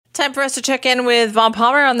time for us to check in with Vaughn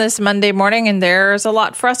Palmer on this Monday morning, and there's a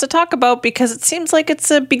lot for us to talk about because it seems like it's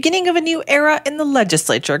the beginning of a new era in the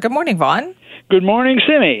legislature. Good morning, Vaughn. Good morning,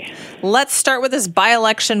 Simi. Let's start with this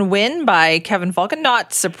by-election win by Kevin Falcon.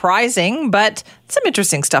 Not surprising, but some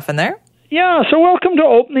interesting stuff in there. Yeah, so welcome to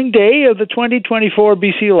opening day of the 2024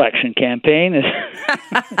 BC election campaign. Is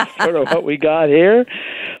sort of what we got here.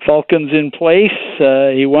 Falcon's in place.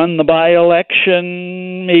 He won the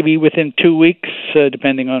by-election maybe within 2 weeks,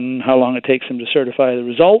 depending on how long it takes him to certify the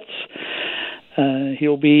results.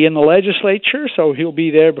 He'll be in the legislature, so he'll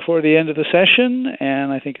be there before the end of the session,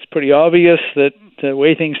 and I think it's pretty obvious that the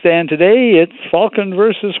way things stand today, it's Falcon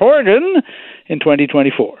versus Horgan in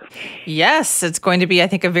 2024. Yes, it's going to be, I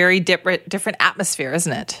think, a very different atmosphere,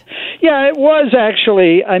 isn't it? Yeah, it was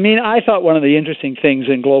actually. I mean, I thought one of the interesting things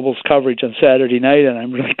in Global's coverage on Saturday night, and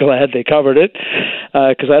I'm really glad they covered it,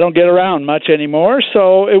 because I don't get around much anymore,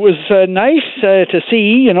 so it was nice to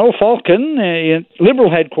see, Falcon in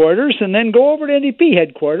Liberal headquarters and then go over to NDP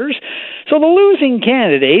headquarters. So the losing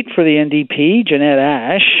candidate for the NDP, Jeanette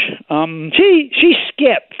Ash, she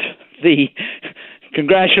skipped the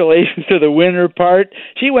congratulations to the winner part.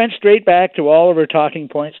 She went straight back to all of her talking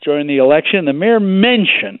points during the election. The mere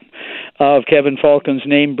mention of Kevin Falcon's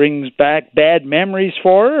name brings back bad memories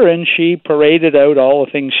for her, and she paraded out all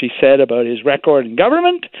the things she said about his record in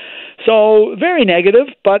government. So very negative,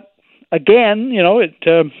 but again,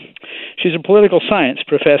 she's a political science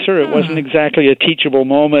professor. It wasn't exactly a teachable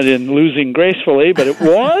moment in losing gracefully, but it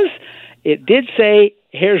was. It did say,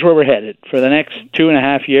 here's where we're headed for the next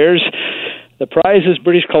 2.5 years. The prize is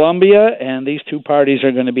British Columbia, and these two parties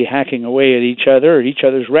are going to be hacking away at each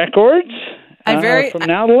other's records from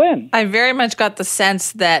now to then. I very much got the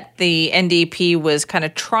sense that the NDP was kind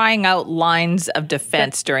of trying out lines of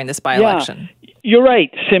defense during this by-election. Yeah, you're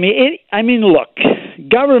right, Simi. Look,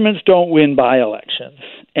 governments don't win by-elections,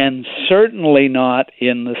 and certainly not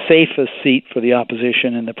in the safest seat for the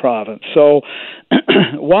opposition in the province. So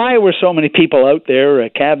why were so many people out there,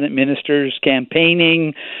 cabinet ministers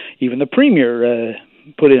campaigning, even the premier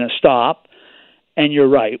put in a stop? And you're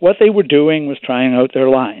right. What they were doing was trying out their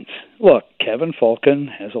lines. Look, Kevin Falcon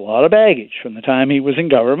has a lot of baggage from the time he was in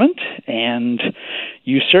government, and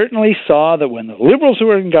you certainly saw that when the Liberals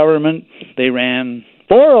were in government, they ran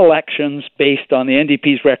 4 elections based on the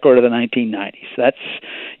NDP's record of the 1990s.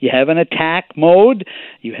 You have an attack mode,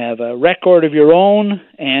 you have a record of your own,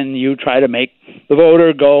 and you try to make the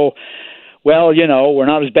voter go, well, we're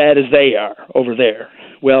not as bad as they are over there.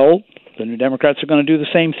 Well, the New Democrats are going to do the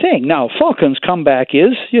same thing. Now, Falcon's comeback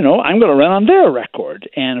is, I'm going to run on their record.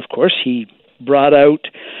 And, of course, he brought out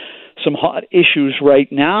some hot issues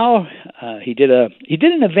right now. He did an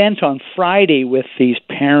event on Friday with these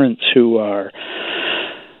parents who are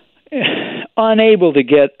unable to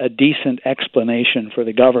get a decent explanation for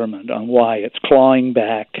the government on why it's clawing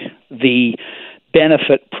back the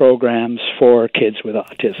benefit programs for kids with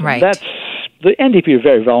autism. Right. The NDP are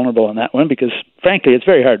very vulnerable on that one because, frankly, it's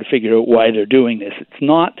very hard to figure out why they're doing this. It's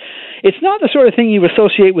not the sort of thing you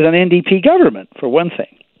associate with an NDP government, for one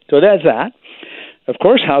thing. So that's that. Of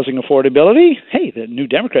course, housing affordability. Hey, the New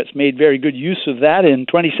Democrats made very good use of that in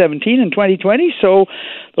 2017 and 2020, so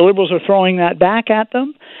the Liberals are throwing that back at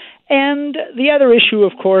them. And the other issue,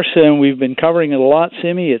 of course, and we've been covering it a lot,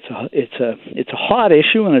 Simi, it's a hot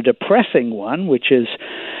issue and a depressing one, which is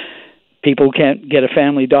people who can't get a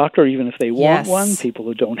family doctor even if they want one, people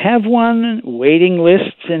who don't have one, waiting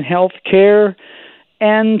lists in health care.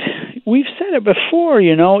 And we've said it before,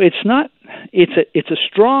 it's a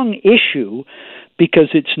strong issue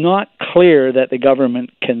because it's not clear that the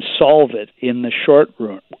government can solve it in the short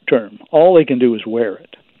term. All they can do is wear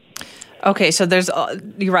it. Okay, so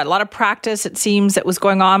you're right, a lot of practice, it seems, that was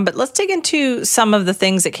going on. But let's dig into some of the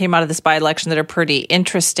things that came out of this by-election that are pretty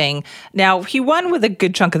interesting. Now, he won with a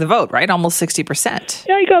good chunk of the vote, right? Almost 60%.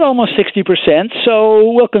 Yeah, he got almost 60%.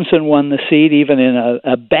 So Wilkinson won the seat even in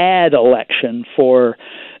a bad election for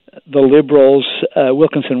the Liberals.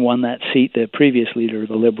 Wilkinson won that seat, the previous leader of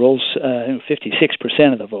the Liberals,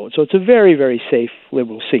 56% of the vote. So it's a very, very safe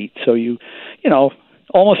Liberal seat. So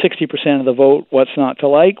almost 60% of the vote, what's not to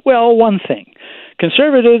like? Well, one thing.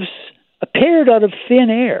 Conservatives appeared out of thin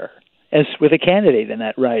air as with a candidate in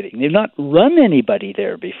that riding. They've not run anybody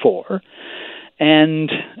there before.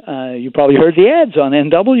 And you probably heard the ads on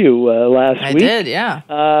NW last week. I did, yeah.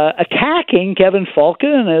 Attacking Kevin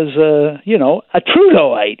Falcon as, a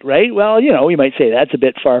Trudeauite, right? Well, you might say that's a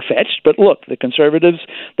bit far-fetched. But look, the Conservatives,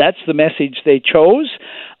 that's the message they chose.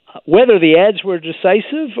 Whether the ads were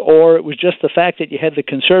decisive or it was just the fact that you had the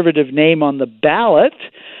Conservative name on the ballot,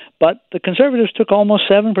 but the Conservatives took almost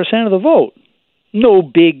 7% of the vote. no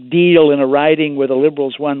big deal in a riding where the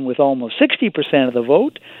Liberals won with almost 60% of the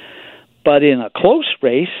vote. But in a close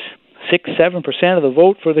race, 6-7% of the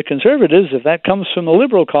vote for the Conservatives, if that comes from the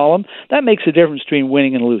Liberal column, that makes a difference between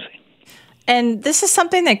winning and losing. And this is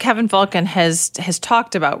something that Kevin Falcon has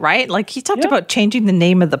talked about, right? Like he talked about changing the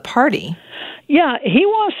name of the party. Yeah, he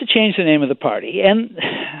wants to change the name of the party. And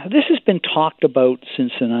this has been talked about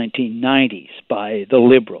since the 1990s by the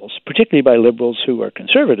Liberals, particularly by Liberals who are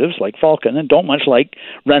conservatives like Falcon and don't much like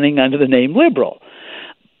running under the name Liberal.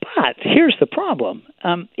 But here's the problem.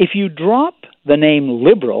 If you drop the name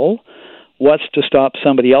Liberal, what's to stop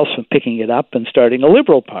somebody else from picking it up and starting a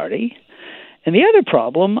Liberal Party? And the other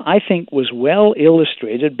problem, I think, was well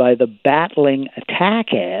illustrated by the battling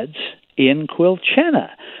attack ads in Quilchena.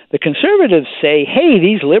 The Conservatives say, hey,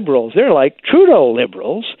 these Liberals, they're like Trudeau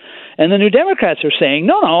Liberals. And the New Democrats are saying,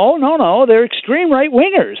 no, they're extreme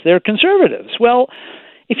right-wingers. They're Conservatives. Well,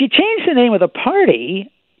 if you change the name of the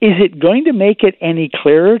party, is it going to make it any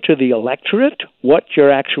clearer to the electorate what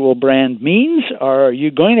your actual brand means? Or are you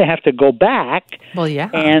going to have to go back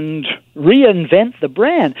and reinvent the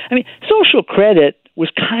brand? I mean, Social Credit was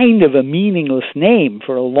kind of a meaningless name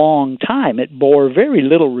for a long time. It bore very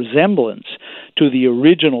little resemblance to the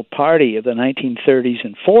original party of the 1930s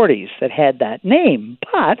and 40s that had that name.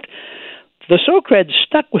 But the Socreds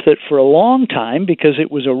stuck with it for a long time because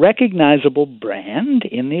it was a recognizable brand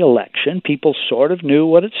in the election. People sort of knew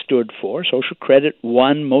what it stood for. Social Credit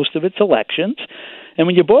won most of its elections. And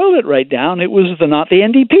when you boiled it right down, it was not the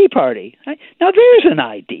NDP party. Now, there's an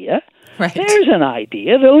idea. Right. There's an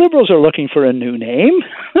idea. The Liberals are looking for a new name.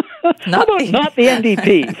 Not the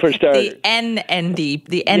NDP, for starters.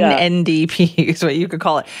 The NNDP is what you could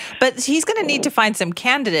call it. But he's going to need to find some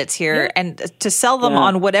candidates here and to sell them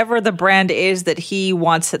on whatever the brand is that he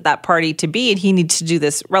wants that party to be, and he needs to do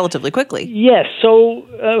this relatively quickly. Yes, so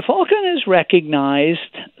Falcon has recognized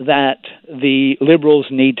that the Liberals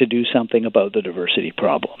need to do something about the diversity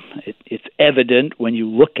problem. It's evident when you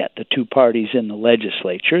look at the two parties in the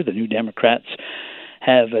legislature. The New Democrats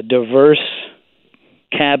have a diverse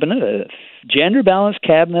cabinet, a gender-balanced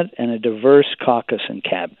cabinet, and a diverse caucus and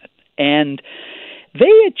cabinet. And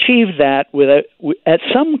they achieved that at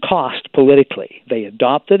some cost politically. They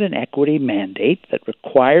adopted an equity mandate that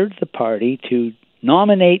required the party to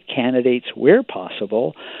nominate candidates where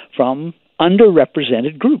possible from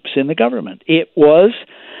underrepresented groups in the government. It was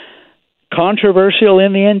controversial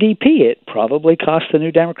in the NDP. It probably cost the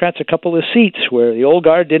New Democrats a couple of seats where the old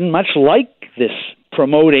guard didn't much like this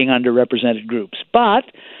promoting underrepresented groups, but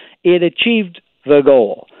it achieved the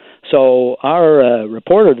goal. So our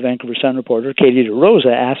reporter, the Vancouver Sun reporter, Katie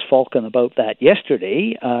DeRosa, asked Falcon about that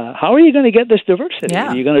yesterday. How are you going to get this diversity?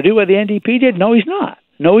 Are you going to do what the NDP did? No, he's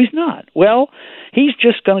not. Well, he's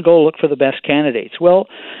just going to go look for the best candidates. Well,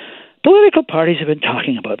 political parties have been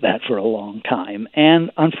talking about that for a long time,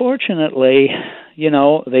 and unfortunately,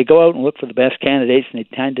 they go out and look for the best candidates, and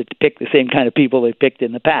they tend to pick the same kind of people they picked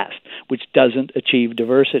in the past, which doesn't achieve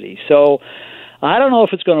diversity. So I don't know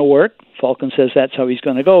if it's going to work. Falcon says that's how he's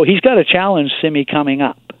going to go. He's got a challenge, Simi, coming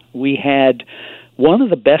up. We had one of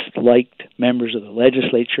the best-liked members of the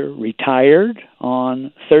legislature retired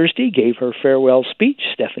on Thursday, gave her farewell speech,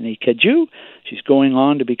 Stephanie Cadieux. She's going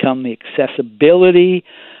on to become the accessibility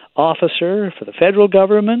officer for the federal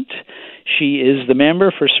government. She is the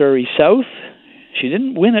member for Surrey South. She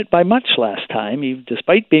didn't win it by much last time.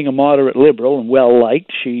 Despite being a moderate Liberal and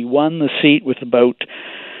well-liked, she won the seat with about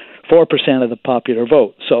 4% of the popular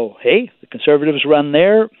vote. So, hey, the Conservatives run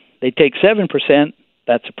there. They take 7%.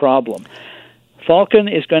 That's a problem. Falcon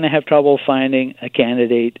is going to have trouble finding a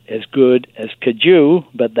candidate as good as Cadieux,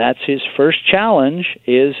 but that's his first challenge,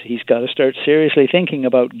 is he's got to start seriously thinking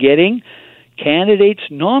about getting candidates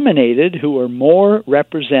nominated who are more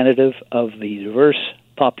representative of the diverse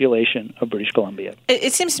population of British Columbia.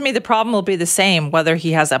 It seems to me the problem will be the same whether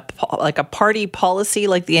he has a party policy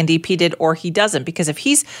like the NDP did or he doesn't, because if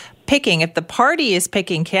the party is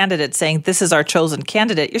picking candidates saying this is our chosen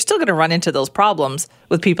candidate, you're still going to run into those problems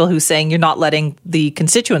with people who saying you're not letting the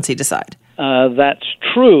constituency decide. That's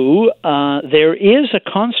true. There is a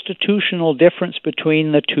constitutional difference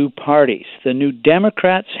between the two parties. The New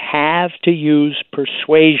Democrats have to use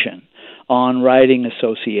persuasion on riding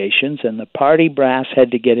associations, and the party brass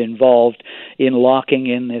had to get involved in locking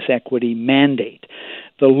in this equity mandate.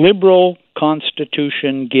 The Liberal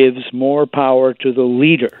Constitution gives more power to the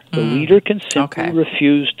leader. The leader can simply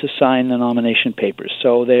refuse to sign the nomination papers.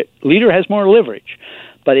 So the leader has more leverage.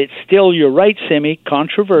 But it's still, you're right, Simi,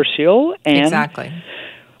 controversial. And exactly.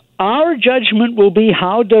 our judgment will be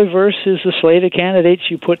how diverse is the slate of candidates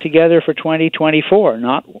you put together for 2024.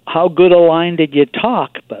 Not how good a line did you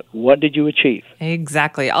talk, but what did you achieve?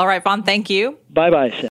 Exactly. All right, Vaughn, thank you. Bye-bye, Sam.